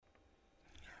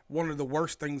one of the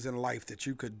worst things in life that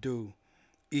you could do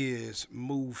is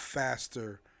move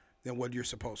faster than what you're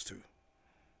supposed to.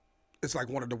 It's like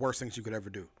one of the worst things you could ever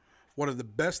do. One of the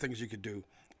best things you could do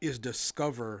is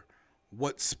discover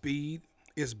what speed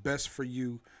is best for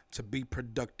you to be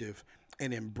productive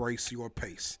and embrace your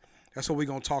pace. That's what we're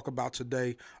going to talk about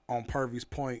today on Purvy's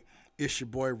Point. It's your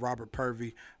boy, Robert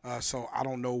Purvey. So I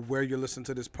don't know where you're listening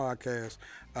to this podcast,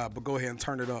 but go ahead and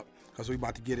turn it up because we're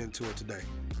about to get into it today.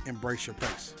 Embrace your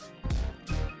pace.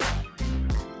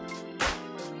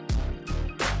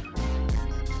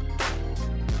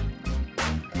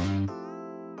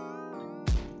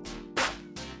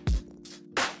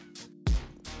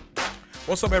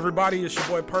 What's up, everybody? It's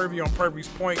your boy Purvey on Purvy's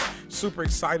Point. Super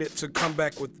excited to come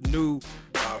back with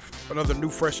another new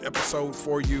fresh episode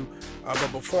for you.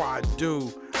 But before I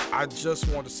do, I just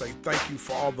want to say thank you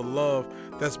for all the love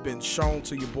that's been shown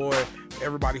to your boy,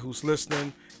 everybody who's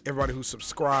listening, everybody who's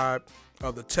subscribed,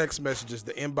 the text messages,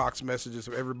 the inbox messages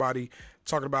of everybody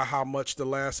talking about how much the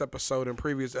last episode and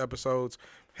previous episodes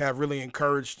have really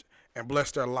encouraged and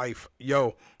blessed their life.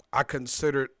 Yo, I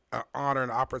consider it an honor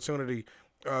and opportunity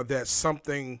that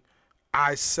something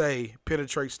I say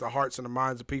penetrates the hearts and the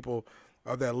minds of people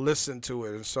that listen to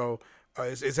it. And so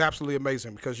it's absolutely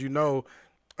amazing because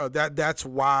that's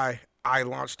why I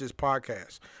launched this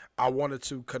podcast. I wanted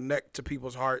to connect to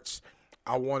people's hearts.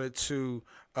 I wanted to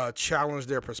challenge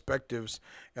their perspectives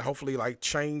and hopefully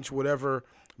change whatever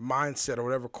mindset or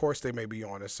whatever course they may be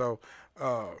on. And so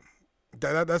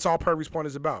that's all Purvy's Point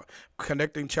is about: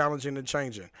 connecting, challenging, and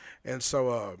changing. And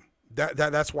so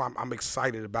that's why I'm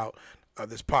excited about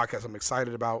this podcast. I'm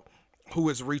excited about who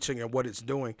it's reaching and what it's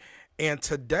doing. And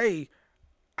today,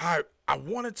 I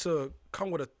wanted to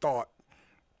come with a thought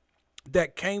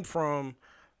that came from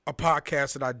a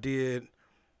podcast that I did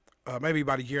maybe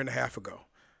about a year and a half ago.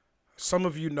 Some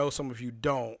of you know, some of you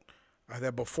don't,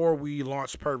 that before we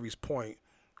launched Purvy's Point,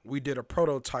 we did a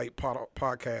prototype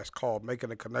podcast called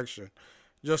Making a Connection,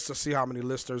 just to see how many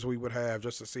listeners we would have,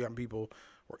 just to see how many people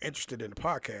were interested in the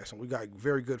podcast. And we got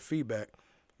very good feedback.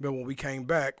 But when we came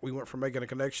back, we went from Making a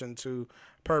Connection to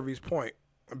Purvy's Point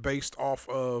based off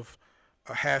of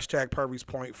a hashtag Purvy's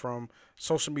Point from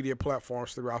social media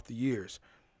platforms throughout the years.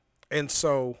 And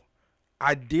so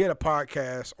I did a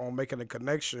podcast on Making a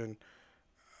Connection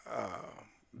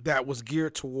that was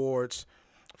geared towards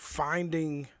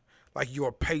finding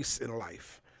your pace in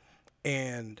life.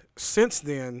 And since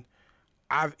then,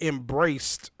 I've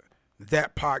embraced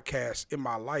that podcast in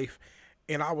my life.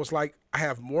 And I was like, I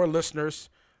have more listeners,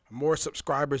 more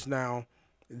subscribers now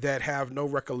that have no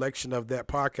recollection of that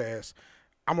podcast.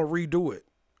 I'm going to redo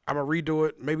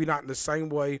it. Maybe not in the same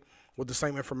way with the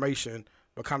same information,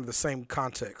 but kind of the same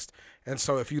context. And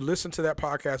so if you listened to that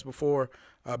podcast before,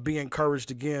 be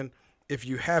encouraged again. If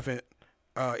you haven't,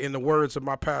 in the words of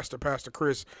my pastor, Pastor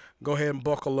Chris, go ahead and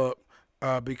buckle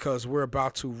up because we're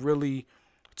about to really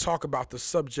talk about the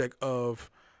subject of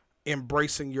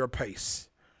embracing your pace.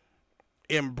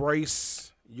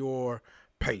 Embrace your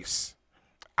pace.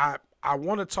 I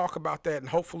want to talk about that, and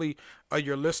hopefully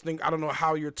you're listening. I don't know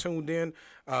how you're tuned in.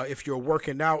 If you're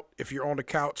working out, if you're on the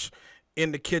couch,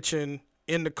 in the kitchen,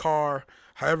 in the car,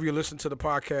 however you listen to the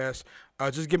podcast,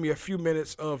 just give me a few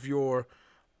minutes of your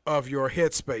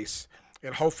headspace,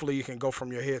 and hopefully you can go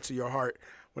from your head to your heart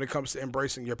when it comes to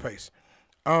embracing your pace.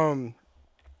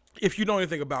 If you know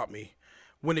anything about me,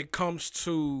 when it comes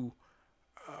to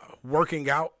working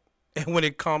out and when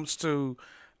it comes to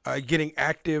getting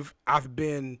active, I've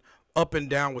been up and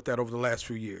down with that over the last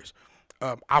few years.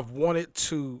 I've wanted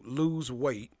to lose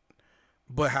weight,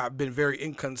 but have been very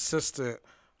inconsistent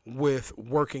with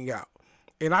working out.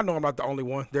 And I know I'm not the only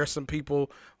one. There's some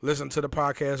people listening to the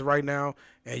podcast right now,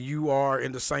 and you are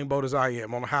in the same boat as I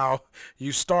am on how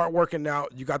you start working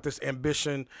out. You got this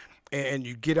ambition, and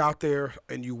you get out there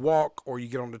and you walk, or you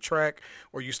get on the track,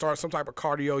 or you start some type of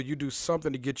cardio. You do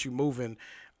something to get you moving,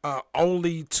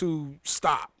 only to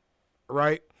stop,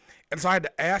 right? And so I had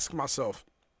to ask myself,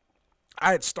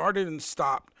 I had started and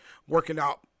stopped working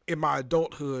out in my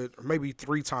adulthood maybe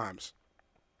 3 times.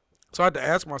 So I had to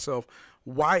ask myself,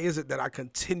 why is it that I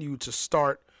continue to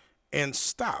start and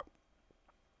stop?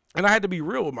 And I had to be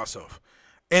real with myself.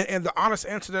 And the honest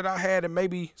answer that I had, and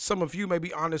maybe some of you may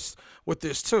be honest with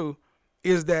this too,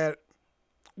 is that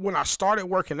when I started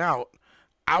working out,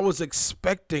 I was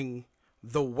expecting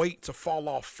the weight to fall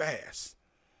off fast.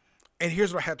 And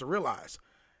here's what I had to realize.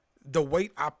 The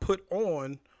weight I put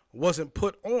on wasn't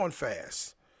put on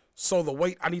fast. So the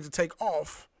weight I need to take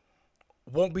off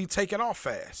won't be taken off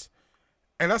fast.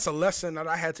 And that's a lesson that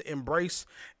I had to embrace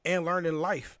and learn in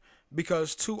life,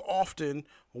 because too often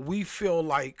we feel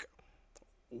like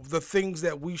the things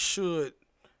that we should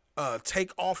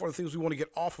take off, or the things we want to get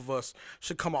off of us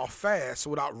should come off fast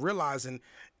without realizing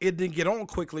it didn't get on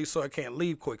quickly, so it can't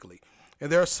leave quickly.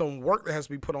 And there's some work that has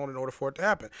to be put on in order for it to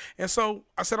happen. And so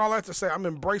I said all that to say I'm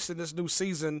embracing this new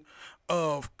season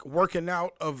of working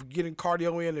out, of getting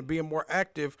cardio in and being more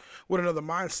active with another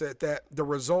mindset that the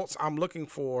results I'm looking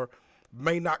for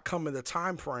may not come in the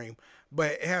time frame,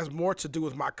 but it has more to do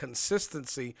with my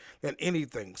consistency than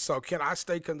anything. So can I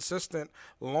stay consistent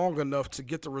long enough to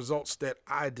get the results that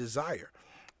I desire?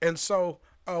 And so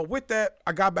with that,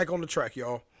 I got back on the track,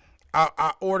 y'all.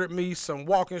 I ordered me some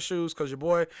walking shoes because your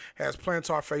boy has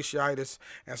plantar fasciitis.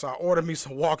 And so I ordered me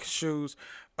some walking shoes.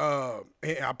 And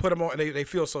I put them on, and they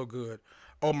feel so good.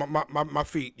 Oh, my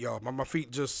feet, y'all. My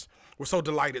feet just were so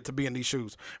delighted to be in these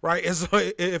shoes, right? And so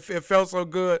it felt so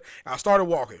good. I started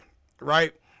walking,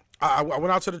 right? I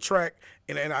went out to the track,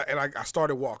 and I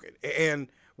started walking. And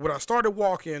when I started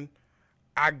walking,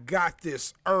 I got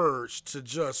this urge to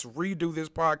just redo this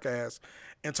podcast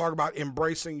and talk about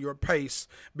embracing your pace,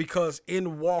 because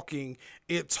in walking,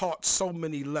 it taught so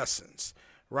many lessons,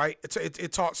 right?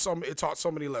 It taught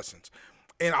so many lessons.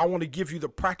 And I want to give you the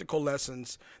practical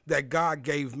lessons that God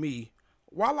gave me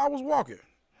while I was walking.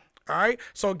 All right,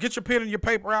 so get your pen and your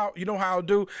paper out. You know how I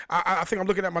do. I think I'm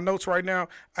looking at my notes right now.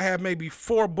 I have maybe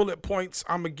 4 bullet points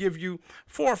I'm going to give you,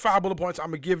 4 or 5 bullet points I'm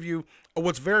going to give you.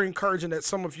 What's very encouraging that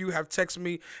some of you have texted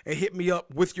me and hit me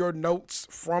up with your notes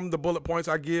from the bullet points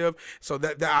I give, so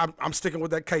that I'm sticking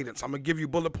with that cadence. I'm going to give you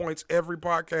bullet points every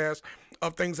podcast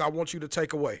of things I want you to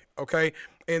take away, okay?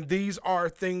 And these are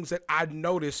things that I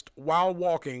noticed while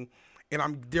walking,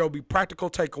 and there'll be practical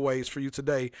takeaways for you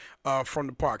today from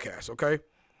the podcast, okay?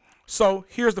 So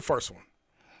here's the first one.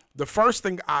 The first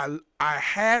thing I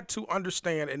had to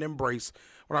understand and embrace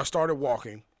when I started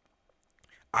walking,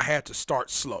 I had to start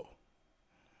slow.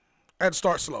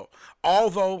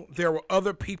 Although there were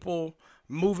other people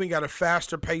moving at a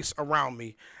faster pace around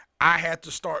me, I had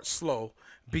to start slow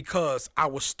because I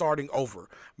was starting over.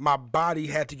 My body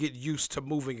had to get used to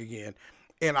moving again,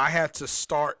 and I had to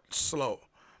start slow.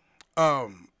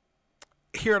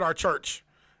 Here at our church,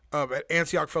 at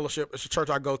Antioch Fellowship, it's a church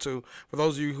I go to. For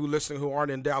those of you who listen who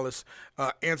aren't in Dallas,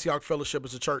 Antioch Fellowship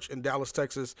is a church in Dallas,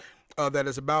 Texas, that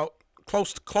is about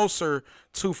closer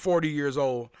to 40 years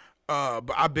old.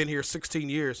 But I've been here 16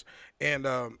 years, and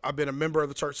I've been a member of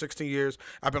the church 16 years.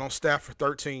 I've been on staff for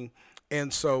 13.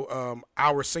 And so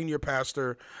our senior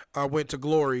pastor went to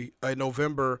glory in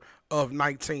November of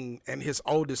 19, and his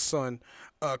oldest son,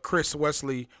 Chris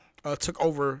Wesley, took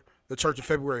over the church in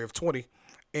February of 20.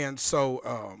 And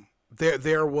so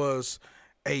there was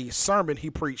a sermon he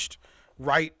preached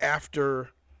right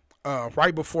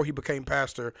before he became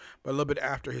pastor, but a little bit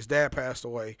after his dad passed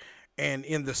away. And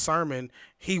in the sermon,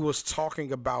 he was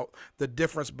talking about the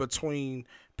difference between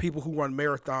people who run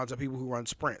marathons and people who run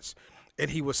sprints. And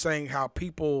he was saying how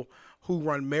people who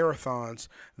run marathons,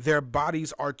 their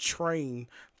bodies are trained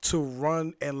to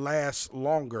run and last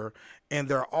longer, and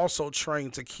they're also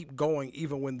trained to keep going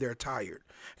even when they're tired,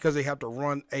 because they have to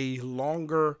run a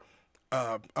longer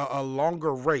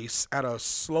race at a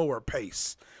slower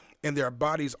pace, and their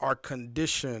bodies are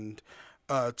conditioned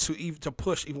to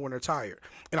push even when they're tired.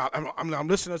 And I'm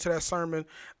listening to that sermon.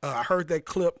 I heard that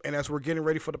clip, and as we're getting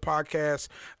ready for the podcast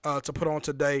to put on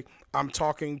today, I'm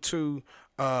talking to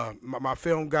my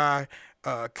film guy,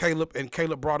 Caleb, and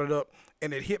Caleb brought it up,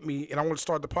 and it hit me, and I want to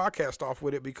start the podcast off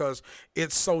with it because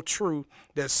it's so true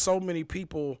that so many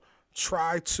people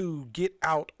try to get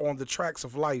out on the tracks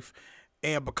of life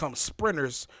and become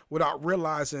sprinters without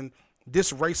realizing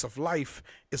this race of life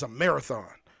is a marathon.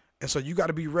 And so you got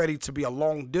to be ready to be a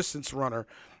long distance runner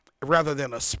rather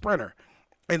than a sprinter.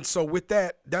 And so with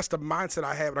that, that's the mindset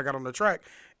I had when I got on the track.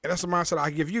 And that's the mindset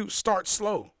I give you. Start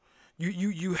slow.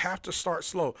 You have to start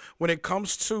slow. When it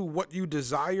comes to what you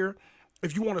desire,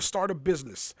 if you want to start a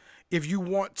business, if you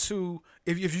want to,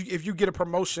 if you get a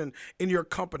promotion in your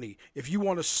company, if you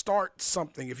want to start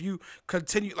something, if you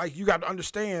continue, like, you got to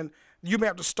understand, you may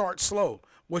have to start slow.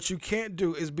 What you can't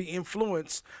do is be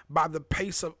influenced by the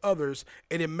pace of others,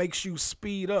 and it makes you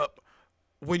speed up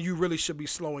when you really should be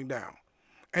slowing down.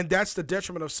 And that's the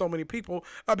detriment of so many people,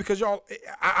 because y'all,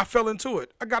 I fell into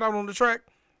it. I got out on the track,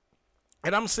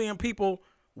 and I'm seeing people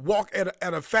walk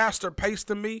at a faster pace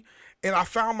than me, and I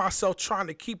found myself trying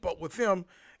to keep up with them.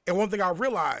 And one thing I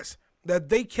realized, that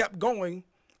they kept going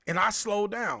and I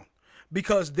slowed down.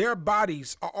 because their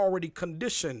bodies are already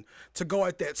conditioned to go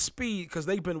at that speed because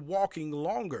they've been walking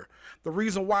longer. The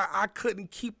reason why I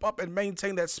couldn't keep up and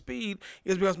maintain that speed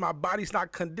is because my body's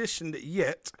not conditioned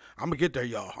yet. I'm going to get there,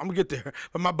 y'all. I'm going to get there.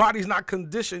 But my body's not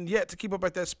conditioned yet to keep up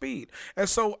at that speed. And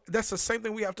so that's the same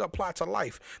thing we have to apply to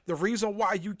life. The reason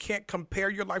why you can't compare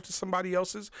your life to somebody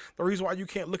else's, the reason why you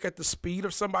can't look at the speed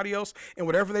of somebody else and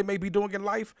whatever they may be doing in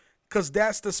life, because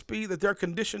that's the speed that they're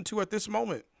conditioned to at this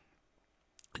moment.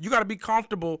 You got to be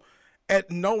comfortable at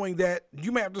knowing that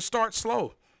you may have to start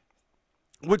slow,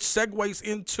 which segues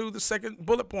into the second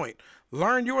bullet point.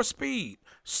 Learn your speed.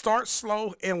 Start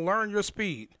slow and learn your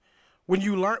speed. When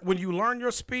you learn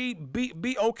your speed,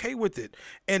 be okay with it,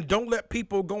 and don't let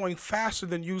people going faster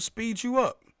than you speed you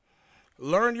up.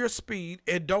 Learn your speed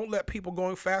and don't let people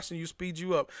going faster than you speed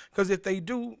you up, because if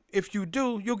you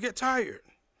do, you'll get tired.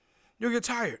 You'll get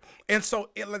tired. And so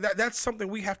that's something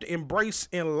we have to embrace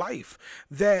in life,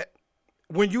 that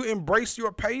when you embrace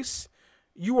your pace,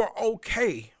 you are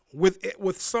okay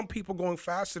with some people going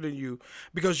faster than you,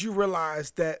 because you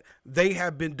realize that they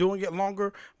have been doing it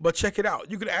longer. But check it out.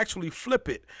 You can actually flip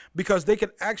it, because they can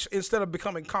actually, instead of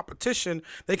becoming competition,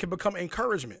 they can become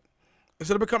encouragement.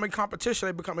 Instead of becoming competition,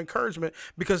 they become encouragement,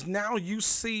 because now you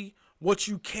see what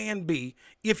you can be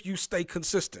if you stay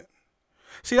consistent.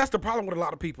 See, that's the problem with a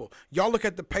lot of people. Y'all look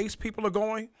at the pace people are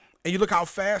going, and you look how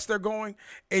fast they're going,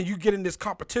 and you get in this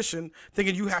competition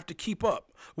thinking you have to keep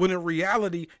up, when in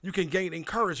reality, you can gain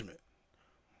encouragement.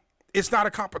 It's not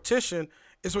a competition.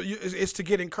 It's to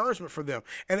get encouragement for them.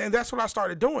 And that's what I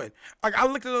started doing. Like, I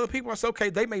looked at other people and I said, okay,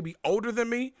 they may be older than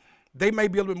me. They may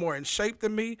be a little bit more in shape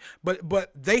than me,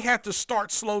 but they had to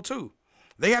start slow too.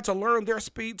 They had to learn their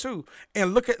speed too.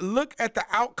 And look at the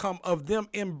outcome of them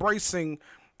embracing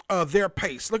their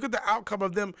pace. Look at the outcome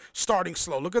of them starting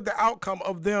slow. Look at the outcome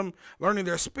of them learning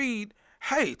their speed.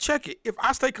 Hey, check it. If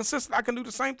I stay consistent, I can do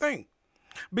the same thing.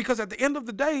 Because at the end of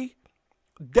the day,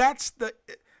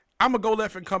 I'm going to go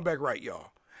left and come back right,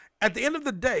 y'all. At the end of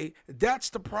the day, that's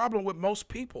the problem with most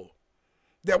people,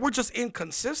 that we're just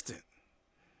inconsistent,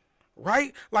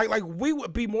 right? Like we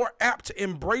would be more apt to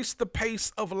embrace the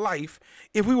pace of life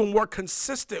if we were more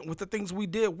consistent with the things we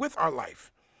did with our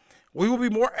life. We will be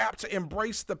more apt to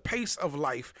embrace the pace of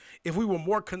life if we were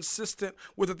more consistent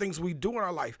with the things we do in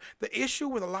our life. The issue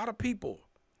with a lot of people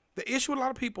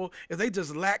is they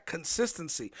just lack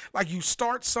consistency. Like, you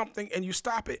start something and you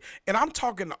stop it. And I'm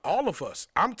talking to all of us.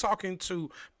 I'm talking to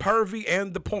Pervy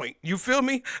and The Point. You feel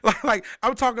me? Like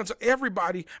I'm talking to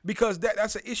everybody, because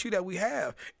that's an issue that we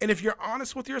have. And if you're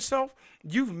honest with yourself,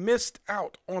 you've missed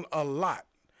out on a lot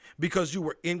because you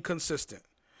were inconsistent.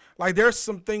 Like, there's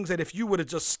some things that if you would have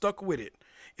just stuck with it,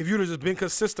 if you would have just been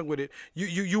consistent with it,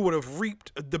 you would have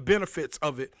reaped the benefits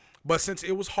of it. But since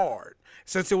it was hard,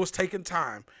 since it was taking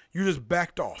time, you just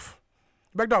backed off.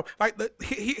 Like,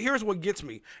 here's what gets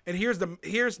me, and here's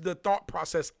the thought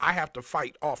process I have to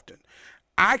fight often.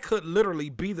 I could literally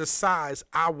be the size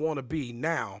I want to be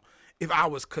now if I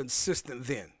was consistent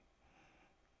then.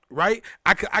 Right?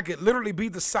 I could literally be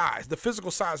the physical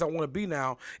size I want to be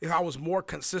now if I was more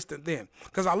consistent then.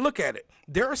 Because I look at it,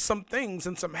 there are some things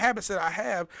and some habits that I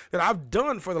have that I've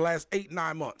done for the last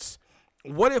 8-9 months.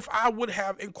 What if I would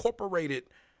have incorporated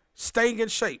staying in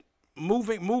shape,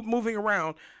 moving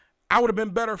around? I would have been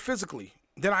better physically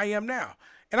than I am now.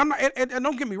 And I'm not, and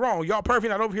don't get me wrong, y'all perfect,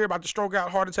 not over here about to stroke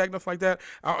out, heart attack, nothing like that.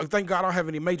 Thank God I don't have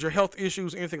any major health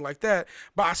issues, anything like that.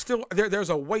 But I still, there's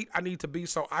a weight I need to be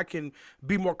so I can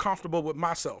be more comfortable with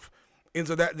myself. And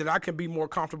so that I can be more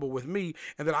comfortable with me,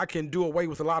 and that I can do away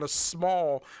with a lot of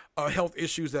small health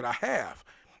issues that I have.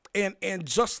 And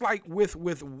just like with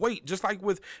weight, just like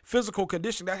with physical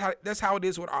condition, that's how it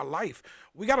is with our life.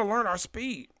 We got to learn our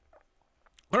speed.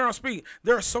 Learn our speed.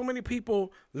 There are so many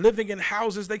people living in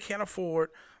houses they can't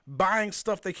afford, buying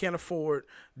stuff they can't afford,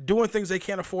 doing things they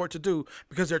can't afford to do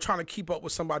because they're trying to keep up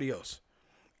with somebody else.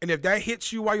 And if that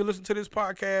hits you while you listen to this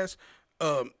podcast,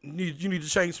 you need to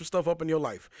change some stuff up in your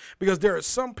life, because there are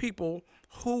some people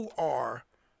who are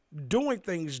doing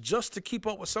things just to keep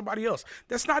up with somebody else.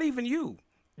 That's not even you.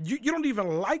 You don't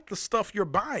even like the stuff you're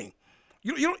buying.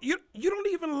 You don't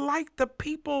even like the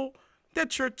people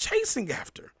that you're chasing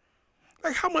after.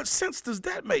 Like, how much sense does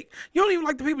that make? You don't even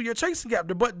like the people you're chasing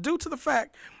after, but due to the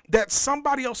fact that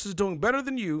somebody else is doing better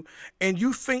than you and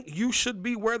you think you should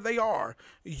be where they are,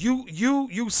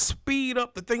 you speed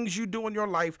up the things you do in your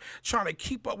life trying to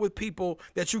keep up with people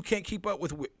that you can't keep up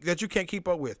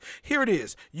with, Here it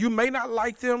is. You may not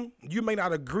like them, you may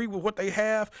not agree with what they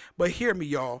have, but hear me,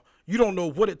 y'all. You don't know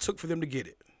what it took for them to get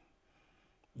it.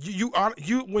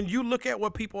 When you look at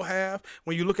what people have,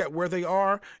 when you look at where they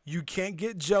are, you can't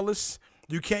get jealous.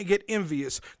 You can't get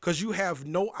envious because you have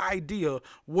no idea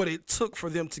what it took for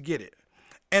them to get it.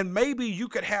 And maybe you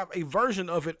could have a version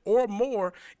of it or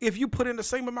more if you put in the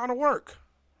same amount of work.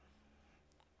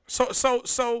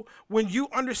 So when you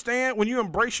understand, when you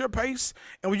embrace your pace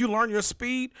and when you learn your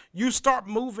speed, you start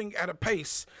moving at a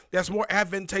pace that's more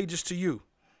advantageous to you,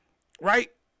 right?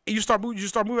 You start moving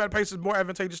at a pace that's more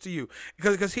advantageous to you.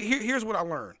 Because here's what I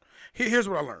learned. Here's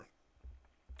what I learned.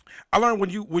 I learned when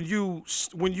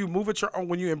you move at your own,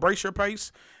 when you embrace your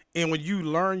pace, and when you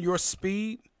learn your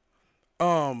speed,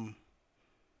 the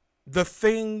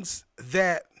things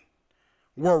that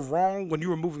were wrong when you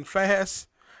were moving fast,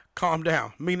 calm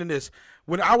down. Meaning this,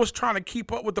 when I was trying to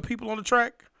keep up with the people on the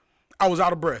track, I was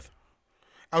out of breath.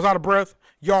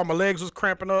 Y'all, my legs was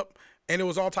cramping up, and there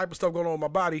was all type of stuff going on in my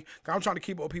body. I'm trying to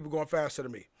keep up with people going faster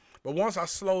than me. But once I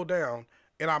slowed down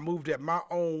and I moved at my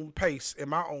own pace and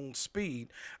my own speed,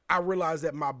 I realized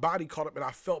that my body caught up and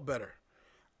I felt better.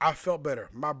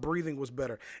 My breathing was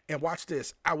better. And watch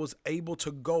this. I was able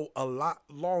to go a lot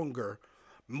longer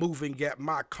moving at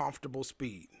my comfortable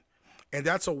speed. And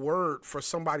that's a word for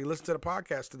somebody listening to the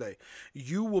podcast today.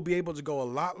 You will be able to go a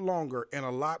lot longer and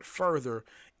a lot further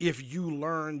if you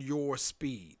learn your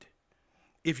speed.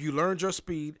 If you learned your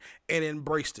speed and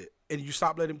embraced it and you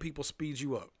stop letting people speed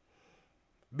you up.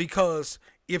 Because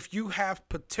if you have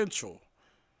potential,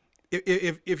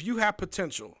 if you have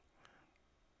potential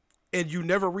and you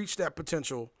never reach that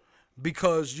potential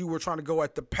because you were trying to go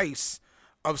at the pace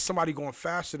of somebody going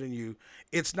faster than you,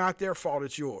 it's not their fault,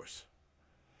 it's yours.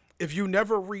 If you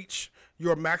never reach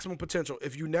your maximum potential,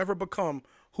 if you never become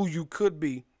who you could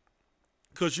be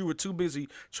because you were too busy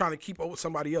trying to keep up with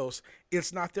somebody else,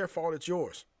 it's not their fault, it's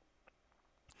yours.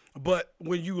 But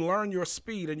when you learn your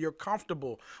speed and you're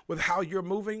comfortable with how you're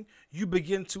moving, you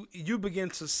begin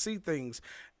to see things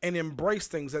and embrace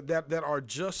things that are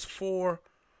just for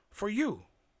you.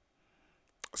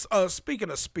 Speaking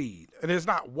of speed, and it's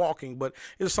not walking, but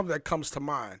it's something that comes to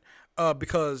mind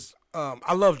because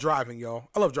I love driving, y'all.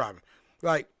 I love driving.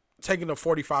 Like, taking a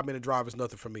 45-minute drive is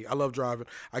nothing for me. I love driving.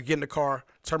 I get in the car,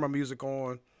 turn my music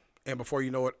on, and before you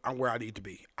know it, I'm where I need to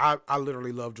be. I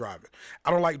literally love driving.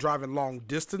 I don't like driving long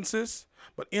distances,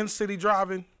 but in-city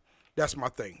driving, that's my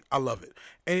thing. I love it.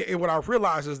 And what I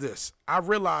realized is this. I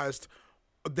realized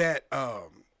that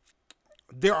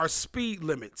there are speed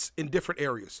limits in different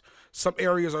areas. Some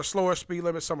areas are slower speed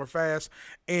limits, some are fast,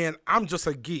 and I'm just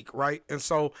a geek, right? And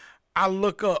so I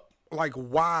look up like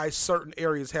why certain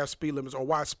areas have speed limits or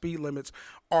why speed limits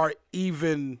are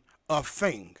even a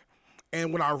thing.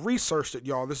 And when I researched it,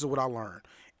 y'all, this is what I learned.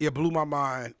 It blew my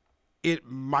mind. It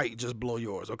might just blow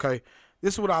yours, okay?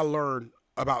 This is what I learned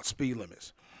about speed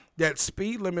limits. That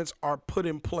speed limits are put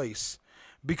in place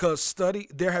because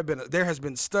there has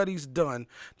been studies done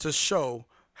to show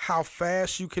how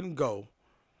fast you can go,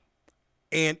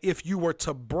 and if you were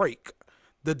to break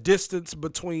the distance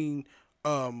between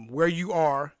where you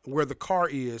are, where the car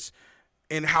is,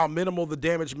 and how minimal the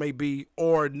damage may be,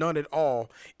 or none at all,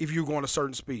 if you're going a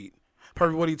certain speed.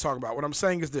 Perfect. What are you talking about? What I'm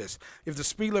saying is this: if the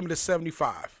speed limit is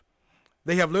 75,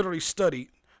 they have literally studied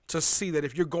to see that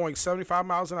if you're going 75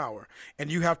 miles an hour and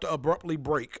you have to abruptly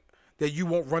brake, that you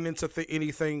won't run into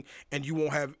anything and you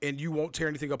won't tear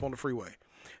anything up on the freeway.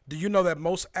 Do you know that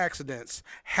most accidents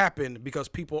happen because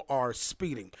people are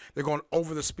speeding? They're going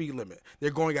over the speed limit. They're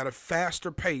going at a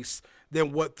faster pace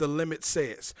than what the limit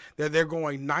says. That they're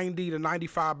going 90 to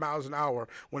 95 miles an hour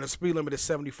when the speed limit is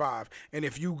 75. And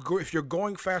if you're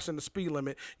going faster than the speed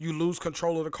limit, you lose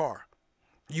control of the car.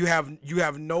 You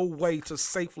have no way to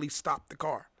safely stop the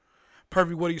car.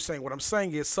 Perfect. What are you saying? What I'm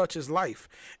saying is, such is life.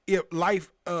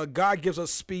 God gives us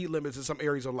speed limits in some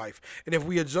areas of life, and if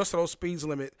we adjust those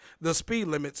the speed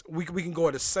limits, we can go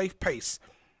at a safe pace.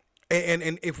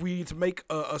 And if we need to make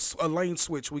a lane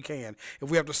switch, we can. If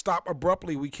we have to stop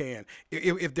abruptly, we can.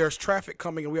 If there's traffic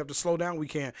coming and we have to slow down, we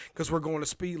can, because we're going the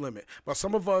speed limit. But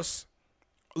some of us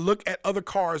look at other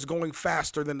cars going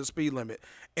faster than the speed limit,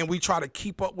 and we try to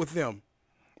keep up with them.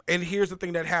 And here's the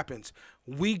thing that happens.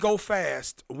 We go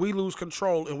fast, we lose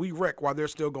control, and we wreck while they're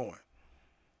still going.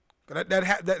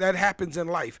 That happens in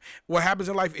life. What happens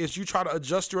in life is you try to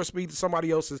adjust your speed to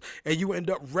somebody else's, and you end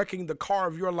up wrecking the car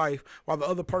of your life while the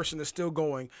other person is still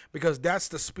going, because that's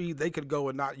the speed they could go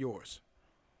and not yours.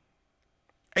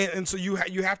 And so you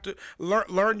have to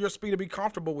learn your speed and be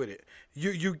comfortable with it.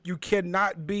 You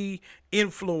cannot be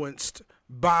influenced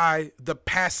by the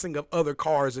passing of other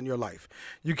cars in your life.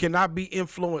 You cannot be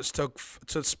influenced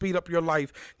to speed up your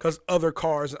life because other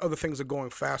cars and other things are going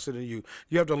faster than you.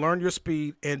 You have to learn your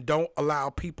speed and don't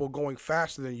allow people going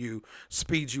faster than you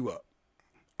speed you up.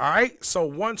 All right? So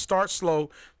 1, start slow.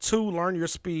 2, learn your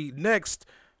speed. Next,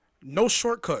 No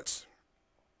shortcuts.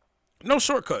 No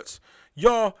shortcuts.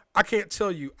 Y'all, I can't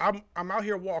tell you. I'm out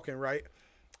here walking, right?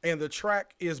 And the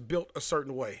track is built a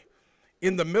certain way.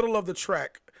 In the middle of the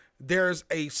track, there's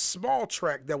a small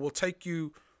track that will take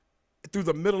you through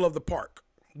the middle of the park,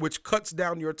 which cuts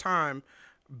down your time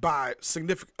by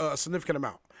significant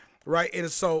amount, right?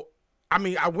 And so, I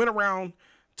mean, I went around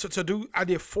I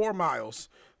did 4 miles.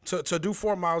 To do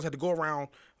 4 miles, I had to go around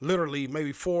literally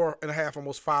maybe 4.5,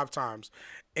 almost 5 times.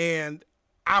 And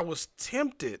I was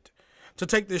tempted to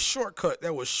take this shortcut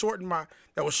that was shorten my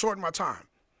time.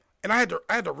 And I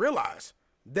had to realize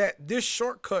that this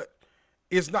shortcut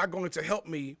is not going to help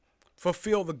me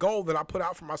fulfill the goal that I put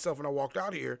out for myself when I walked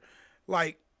out here.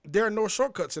 Like, there are no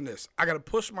shortcuts in this. I got to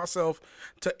push myself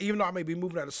to, even though I may be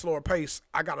moving at a slower pace,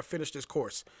 I got to finish this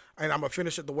course. And I'm going to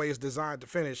finish it the way it's designed to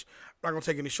finish. I'm not going to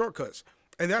take any shortcuts.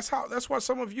 And that's what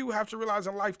some of you have to realize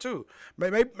in life too.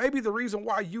 Maybe the reason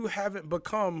why you haven't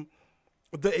become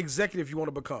the executive you want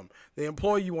to become, the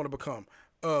employee you want to become,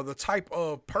 the type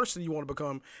of person you want to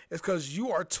become, is because you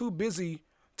are too busy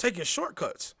taking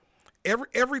shortcuts.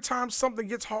 Every time something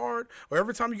gets hard, or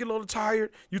every time you get a little tired,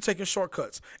 you taking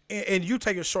shortcuts. And you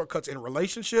taking shortcuts in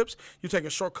relationships, you taking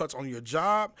shortcuts on your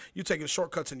job, you taking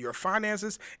shortcuts in your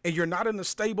finances, and you're not in a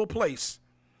stable place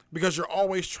because you're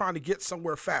always trying to get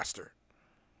somewhere faster.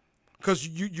 Because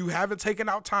you haven't taken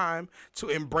out time to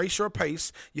embrace your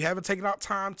pace. You haven't taken out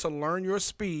time to learn your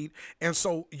speed. And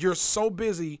so you're so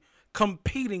busy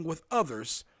competing with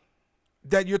others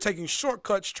that you're taking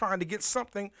shortcuts trying to get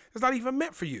something that's not even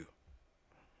meant for you.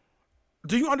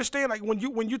 Do you understand? Like, when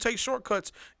you take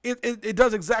shortcuts, it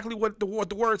does exactly what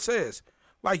the word says.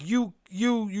 Like, you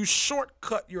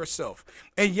shortcut yourself.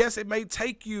 And yes, it may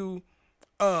take you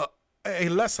a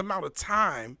less amount of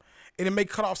time, and it may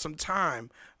cut off some time,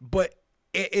 but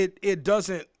it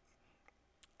doesn't.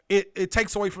 It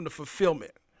takes away from the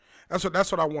fulfillment.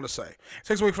 That's what I want to say. It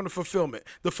takes away from the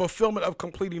fulfillment of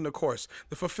completing the course,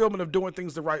 the fulfillment of doing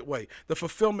things the right way, the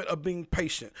fulfillment of being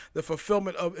patient, the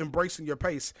fulfillment of embracing your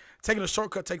pace. Taking a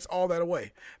shortcut takes all that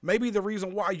away. Maybe the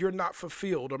reason why you're not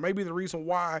fulfilled, or maybe the reason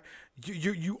why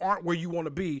you aren't where you want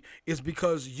to be, is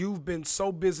because you've been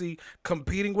so busy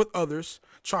competing with others,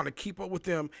 trying to keep up with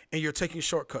them, and you're taking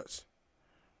shortcuts.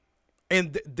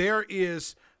 And there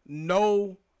is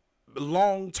no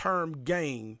long-term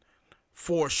gain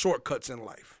for shortcuts in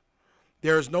life.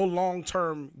 There is no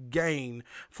long-term gain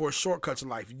for shortcuts in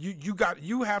life.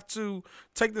 You have to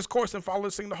take this course and follow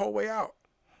this thing the whole way out.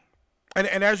 And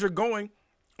as you're going,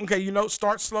 okay,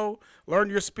 start slow,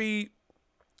 learn your speed.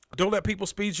 Don't let people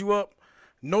speed you up.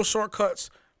 No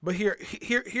shortcuts. But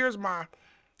here's my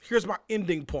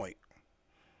ending point.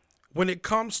 When it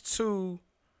comes to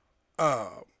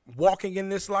walking in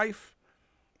this life,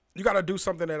 you got to do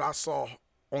something that I saw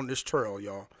on this trail,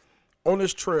 y'all. On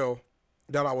this trail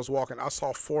that I was walking, I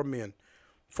saw 4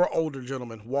 older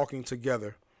gentlemen walking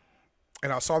together.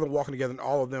 And I saw them walking together, and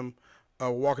all of them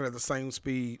walking at the same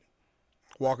speed,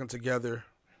 walking together.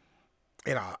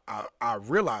 And I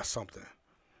realized something,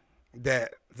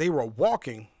 that they were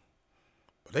walking,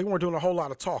 but they weren't doing a whole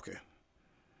lot of talking.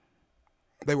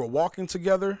 They were walking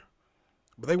together,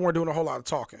 but they weren't doing a whole lot of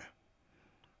talking.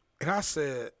 And I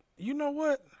said, you know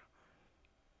what?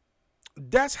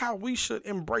 That's how we should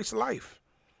embrace life.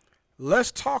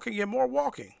 Less talking and more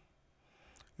walking.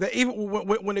 That even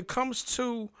when it comes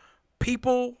to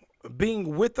people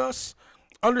being with us,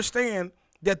 understand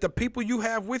that the people you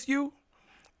have with you,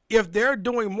 if they're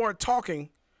doing more talking,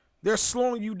 they're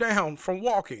slowing you down from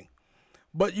walking.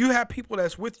 But you have people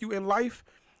that's with you in life,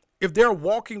 if they're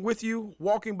walking with you,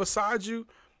 walking beside you,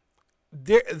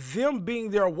 them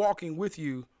being there walking with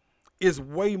you is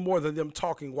way more than them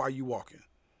talking while you walking.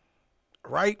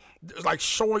 Right? It's like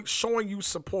showing you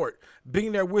support,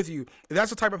 being there with you. And that's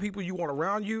the type of people you want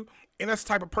around you, and that's the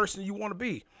type of person you want to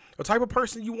be. The type of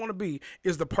person you want to be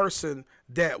is the person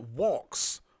that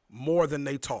walks more than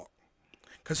they talk.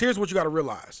 Because here's what you got to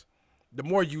realize. The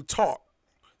more you talk,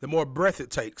 the more breath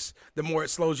it takes, the more it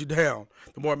slows you down,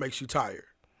 the more it makes you tired.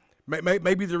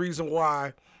 Maybe the reason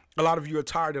why a lot of you are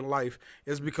tired in life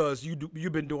is because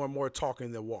you've been doing more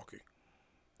talking than walking.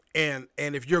 And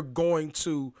if you're going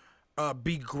to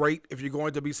be great, if you're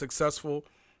going to be successful,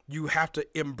 you have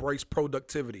to embrace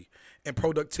productivity. And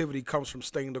productivity comes from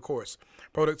staying the course.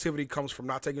 Productivity comes from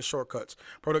not taking shortcuts.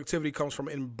 Productivity comes from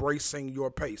embracing your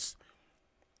pace.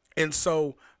 And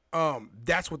so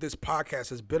that's what this podcast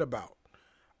has been about.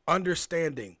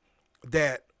 Understanding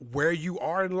that where you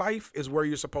are in life is where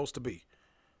you're supposed to be.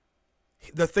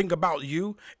 The thing about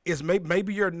you is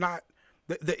maybe you're not,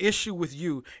 the issue with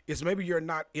you is maybe you're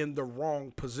not in the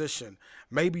wrong position.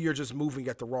 Maybe you're just moving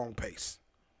at the wrong pace.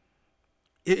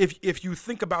 If you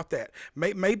think about that,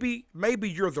 maybe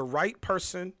you're the right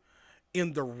person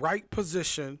in the right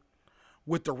position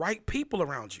with the right people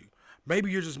around you.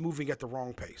 Maybe you're just moving at the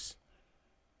wrong pace.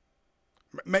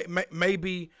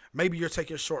 Maybe you're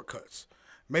taking shortcuts.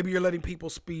 Maybe you're letting people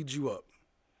speed you up.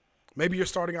 Maybe you're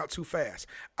starting out too fast.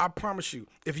 I promise you,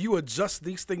 if you adjust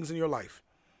these things in your life,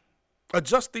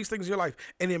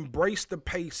 and embrace the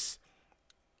pace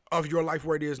of your life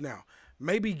where it is now.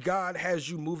 Maybe God has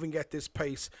you moving at this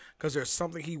pace because there's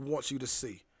something he wants you to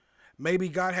see. Maybe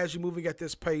God has you moving at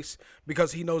this pace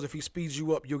because he knows if he speeds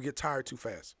you up, you'll get tired too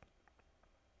fast.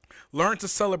 Learn to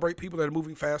celebrate people that are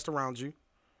moving fast around you.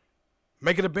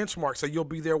 Make it a benchmark so you'll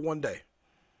be there one day.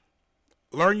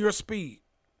 Learn your speed.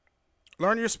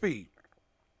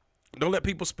 Don't let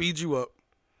people speed you up.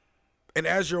 And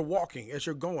as you're walking, as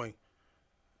you're going,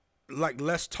 like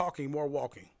less talking, more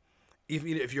walking.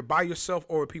 If you're by yourself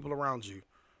or with people around you,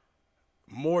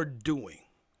 more doing,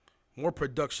 more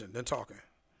production than talking.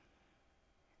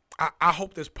 I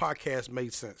hope this podcast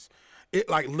made sense. It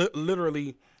like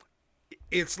literally,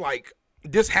 it's like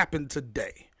this happened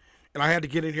today. And I had to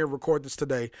get in here and record this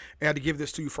today. And I had to give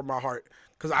this to you from my heart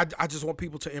because I just want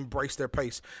people to embrace their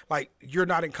pace. Like, you're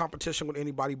not in competition with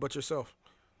anybody but yourself.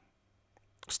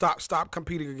 Stop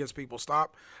competing against people.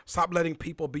 Stop letting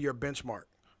people be your benchmark.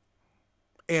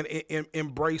 And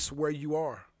embrace where you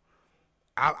are.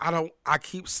 I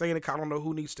keep saying it. I don't know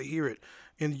who needs to hear it.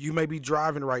 And you may be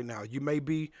driving right now. You may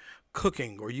be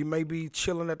cooking, or you may be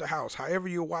chilling at the house. However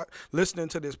you're listening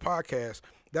to this podcast,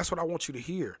 that's what I want you to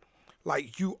hear.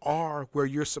 Like, you are where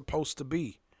you're supposed to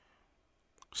be.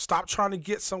 Stop trying to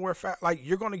get somewhere fast. Like,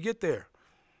 you're going to get there.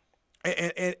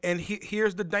 And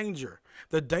here's the danger.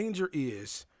 The danger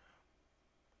is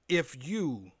if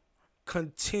you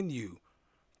continue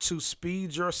to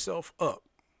speed yourself up,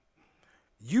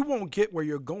 you won't get where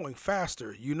you're going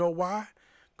faster. You know why?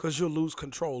 Because you'll lose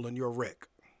control and you'll wreck.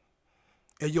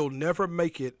 And you'll never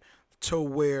make it to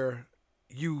where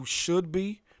you should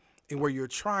be and where you're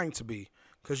trying to be,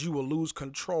 because you will lose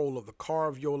control of the car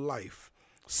of your life,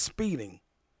 speeding,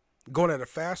 going at a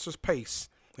faster pace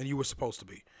than you were supposed to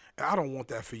be. And I don't want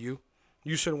that for you.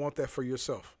 You shouldn't want that for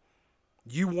yourself.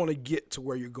 You want to get to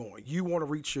where you're going. You want to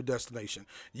reach your destination.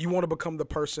 You want to become the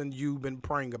person you've been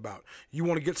praying about. You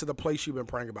want to get to the place you've been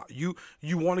praying about. You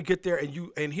want to get there,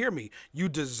 and hear me, you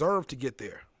deserve to get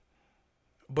there.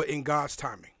 But in God's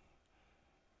timing.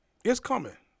 It's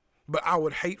coming. But I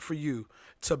would hate for you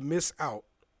to miss out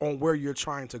on where you're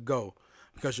trying to go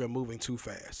because you're moving too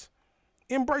fast.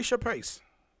 Embrace your pace.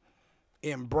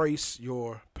 Embrace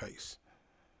your pace.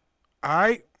 All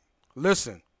right?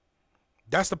 Listen.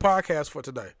 That's the podcast for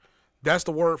today. That's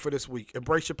the word for this week.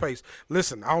 Embrace your pace.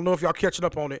 Listen, I don't know if y'all catching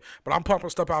up on it, but I'm pumping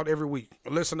stuff out every week.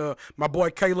 Listen, my boy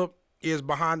Caleb is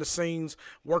behind the scenes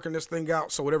working this thing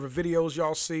out. So whatever videos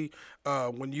y'all see,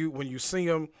 when you see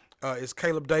him, it's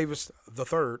Caleb Davis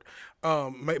III,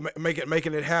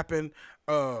 making it happen,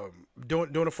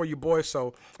 doing it for you boys.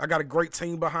 So I got a great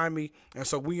team behind me, and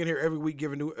so we in here every week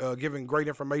giving great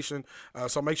information.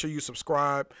 So make sure you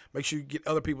subscribe. Make sure you get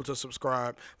other people to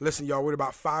subscribe. Listen, y'all, we're at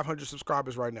about 500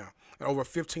 subscribers right now, and over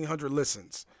 1,500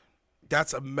 listens.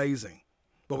 That's amazing.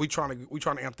 But we trying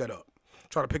to amp that up.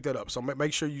 Try to pick that up. So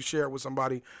make sure you share it with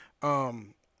somebody.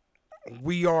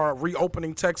 We are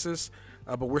reopening Texas,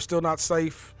 but we're still not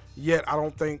safe yet. I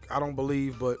don't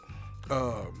believe, but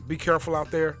be careful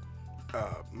out there.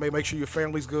 Make sure your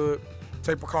family's good.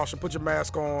 Take precaution. Put your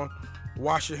mask on.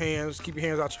 Wash your hands. Keep your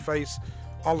hands out your face.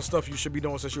 All the stuff you should be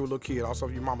doing since you were a little kid. All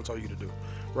stuff your mama told you to do,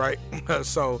 right?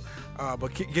 So,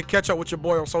 but catch up with your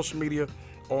boy on social media.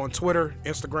 On Twitter,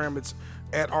 Instagram, it's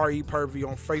at @REPurvey.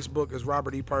 On Facebook, it's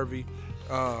Robert E. Purvey.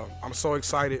 I'm so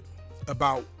excited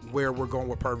about where we're going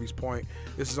with Purvey's Point.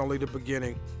 This is only the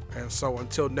beginning. And so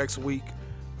until next week,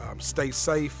 stay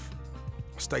safe,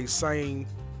 stay sane,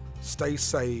 stay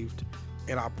saved.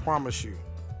 And I promise you,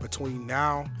 between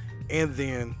now and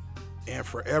then and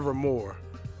forevermore,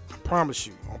 I promise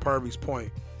you, on Purvey's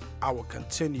Point, I will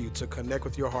continue to connect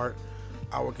with your heart.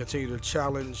 I will continue to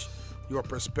challenge your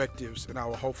perspectives, and I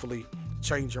will hopefully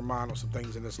change your mind on some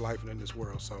things in this life and in this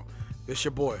world. So it's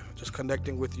your boy, just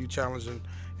connecting with you, challenging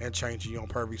and changing you on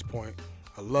Purvey's Point.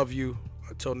 I love you.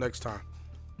 Until next time,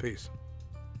 peace.